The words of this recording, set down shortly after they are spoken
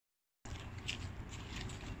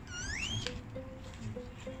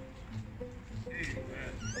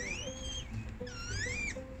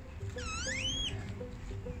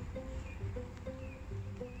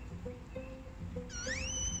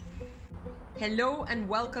Hello and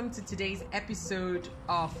welcome to today's episode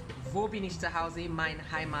of Wo bin ich zu Hause, meine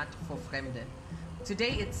Heimat for Fremde.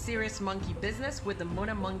 Today it's serious monkey business with the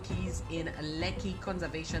Mona monkeys in Lekki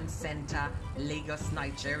Conservation Centre, Lagos,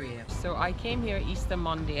 Nigeria. So I came here Easter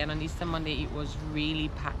Monday, and on Easter Monday it was really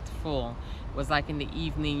packed full. It was like in the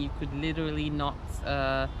evening, you could literally not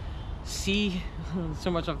see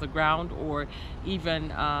so much of the ground or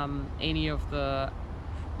even any of the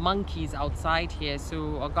monkeys outside here.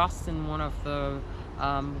 So Augustine, one of the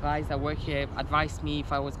guys that work here, advised me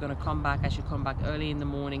if I was going to come back, I should come back early in the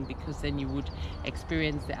morning, because then you would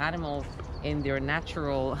experience the animals in their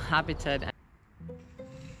natural habitat.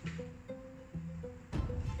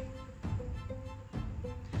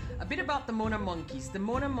 A bit about the Mona monkeys. The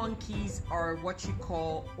Mona monkeys are what you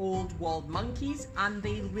call old world monkeys, and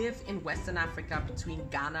they live in Western Africa between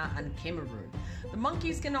Ghana and Cameroon. The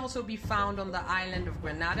monkeys can also be found on the island of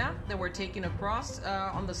Grenada. They were taken across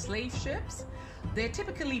on the slave ships. They're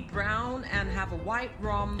typically brown and have a white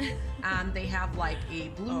rump, and they have like a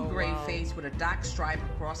blue-gray face with a dark stripe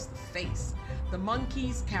across the face. The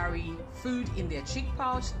monkeys carry food in their cheek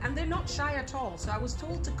pouch, and they're not shy at all. So I was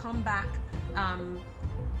told to come back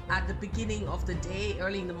at the beginning of the day,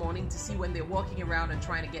 early in the morning, to see when they're walking around and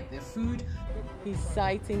trying to get their food. He's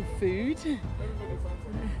sighting food.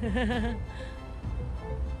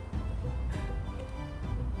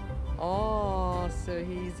 Oh, so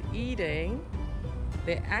he's eating.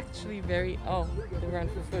 They're actually very... Oh, they run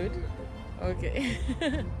for food. Okay.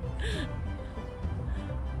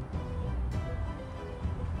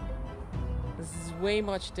 This is way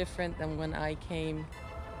much different than when I came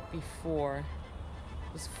before.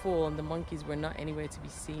 It was full and the monkeys were not anywhere to be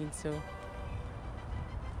seen. So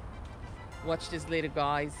watch this later,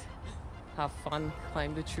 guys. Have fun,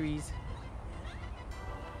 climb the trees,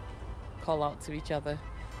 call out to each other.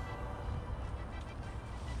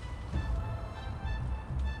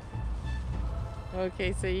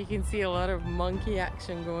 Okay, so you can see a lot of monkey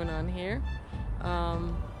action going on here.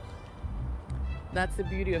 That's the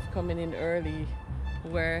beauty of coming in early,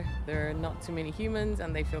 where there are not too many humans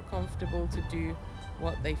and they feel comfortable to do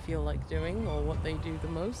what they feel like doing or what they do the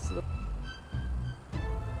most.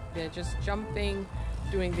 They're just jumping,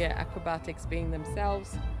 doing their acrobatics, being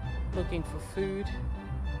themselves, looking for food.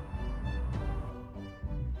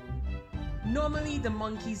 Normally, the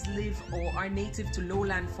monkeys live or are native to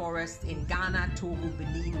lowland forests in Ghana, Togo,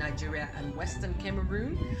 Benin, Nigeria, and Western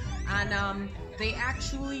Cameroon. And they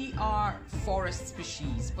actually are forest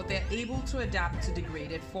species, but they're able to adapt to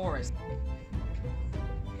degraded forests.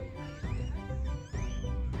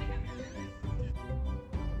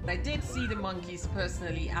 I did see the monkeys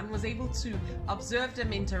personally and was able to observe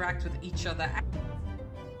them interact with each other.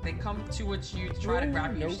 They come towards you to try to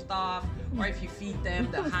grab your stuff, or if you feed them,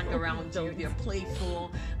 they'll hang around you. They're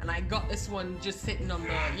playful. And I got this one just sitting on the,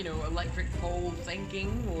 electric pole,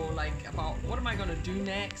 thinking, or like about what am I gonna do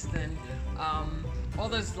next? And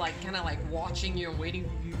others kind of watching you and waiting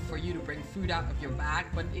for you to bring food out of your bag.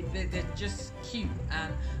 But they're just cute,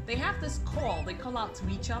 and they have this call. They call out to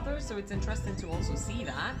each other, so it's interesting to also see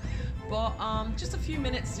that. But just a few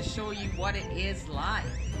minutes to show you what it is like.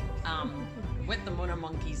 With the Mona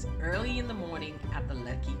monkeys early in the morning at the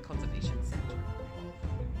Lekki Conservation Centre.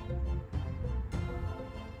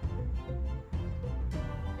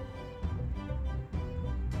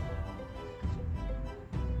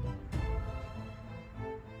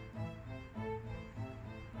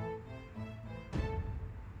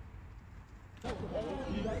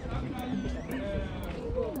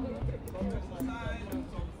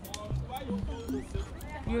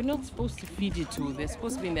 You're not supposed to feed it to. They're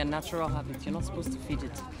supposed to be in their natural habitat. You're not supposed to feed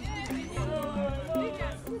it.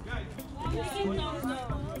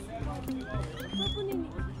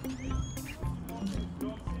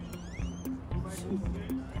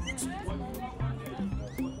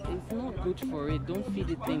 It's not good for it. Don't feed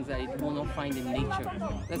it things that it will not find in nature.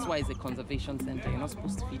 That's why it's a conservation center. You're not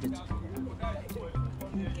supposed to feed it.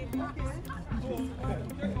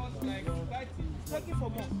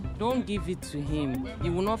 Don't give it to him.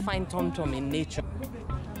 You will not find tom-tom in nature.